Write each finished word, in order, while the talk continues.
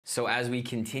So as we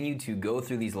continue to go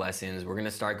through these lessons, we're gonna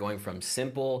start going from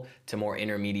simple to more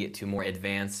intermediate to more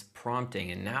advanced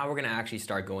prompting. And now we're gonna actually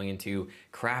start going into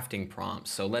crafting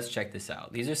prompts. So let's check this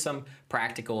out. These are some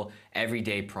practical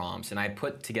everyday prompts, and I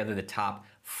put together the top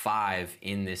 5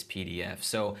 in this PDF.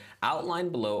 So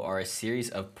outlined below are a series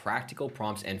of practical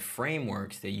prompts and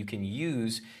frameworks that you can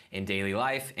use in daily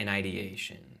life and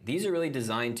ideation. These are really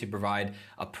designed to provide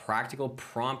a practical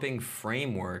prompting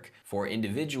framework for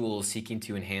individuals seeking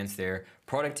to enhance their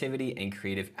productivity and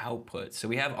creative output. So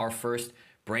we have our first,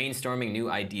 brainstorming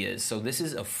new ideas. So this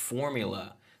is a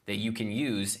formula that you can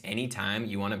use anytime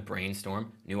you want to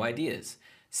brainstorm new ideas.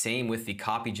 Same with the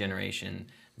copy generation.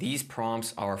 These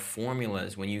prompts are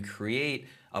formulas. When you create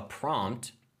a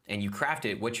prompt and you craft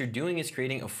it, what you're doing is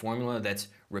creating a formula that's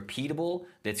repeatable,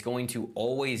 that's going to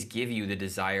always give you the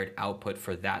desired output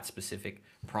for that specific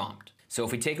prompt. So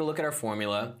if we take a look at our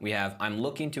formula, we have, I'm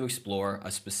looking to explore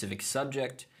a specific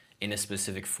subject in a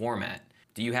specific format.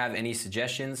 Do you have any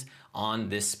suggestions on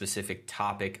this specific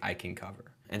topic I can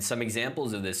cover? And some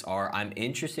examples of this are, I'm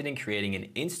interested in creating an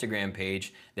Instagram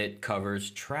page that covers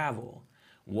travel.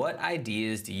 What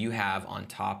ideas do you have on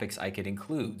topics I could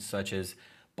include, such as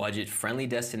budget-friendly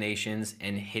destinations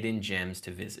and hidden gems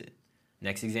to visit?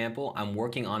 Next example, I'm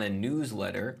working on a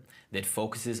newsletter that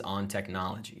focuses on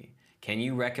technology. Can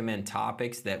you recommend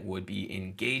topics that would be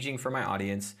engaging for my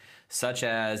audience, such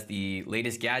as the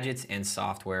latest gadgets and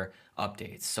software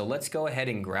updates? So let's go ahead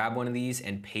and grab one of these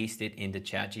and paste it into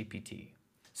ChatGPT.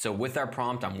 So with our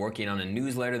prompt, I'm working on a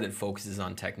newsletter that focuses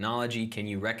on technology. Can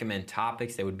you recommend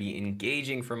topics that would be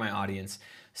engaging for my audience,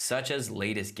 such as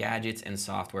latest gadgets and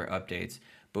software updates?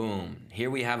 Boom.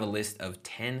 Here we have a list of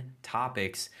 10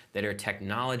 topics that are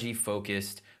technology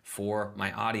focused for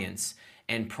my audience.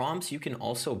 And prompts you can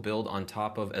also build on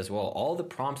top of as well. All the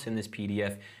prompts in this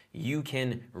PDF, you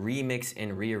can remix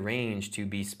and rearrange to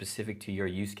be specific to your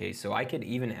use case. So I could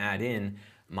even add in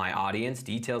my audience,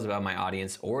 details about my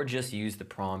audience, or just use the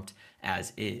prompt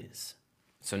as is.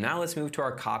 So now let's move to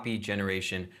our copy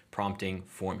generation prompting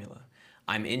formula.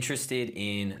 I'm interested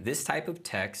in this type of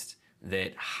text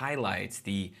that highlights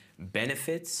the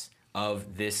benefits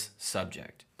of this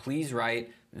subject. Please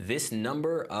write this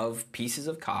number of pieces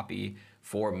of copy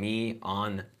for me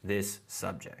on this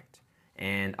subject.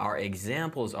 And our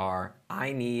examples are,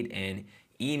 I need an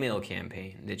email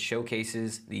campaign that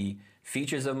showcases the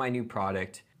features of my new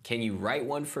product. Can you write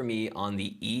one for me on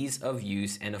the ease of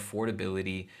use and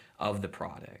affordability of the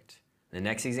product? The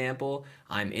next example,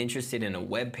 I'm interested in a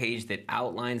web page that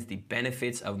outlines the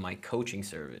benefits of my coaching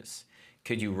service.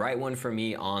 Could you write one for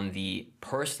me on the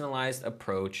personalized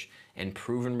approach and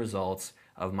proven results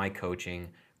of my coaching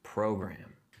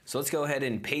program? So let's go ahead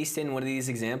and paste in one of these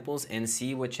examples and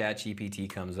see what ChatGPT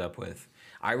comes up with.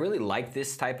 I really like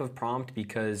this type of prompt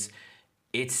because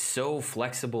it's so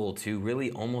flexible to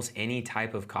really almost any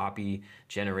type of copy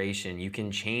generation. You can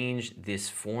change this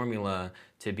formula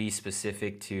to be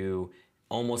specific to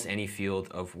almost any field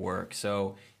of work.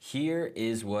 So here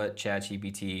is what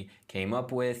ChatGPT came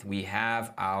up with. We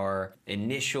have our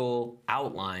initial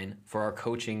outline for our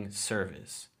coaching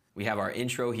service. We have our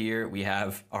intro here. We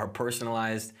have our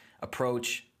personalized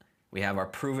approach. We have our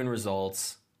proven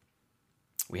results.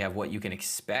 We have what you can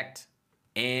expect,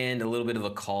 and a little bit of a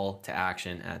call to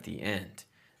action at the end.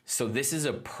 So this is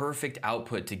a perfect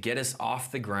output to get us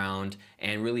off the ground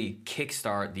and really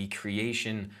kickstart the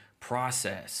creation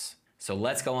process. So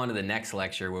let's go on to the next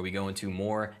lecture where we go into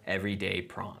more everyday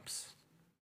prompts.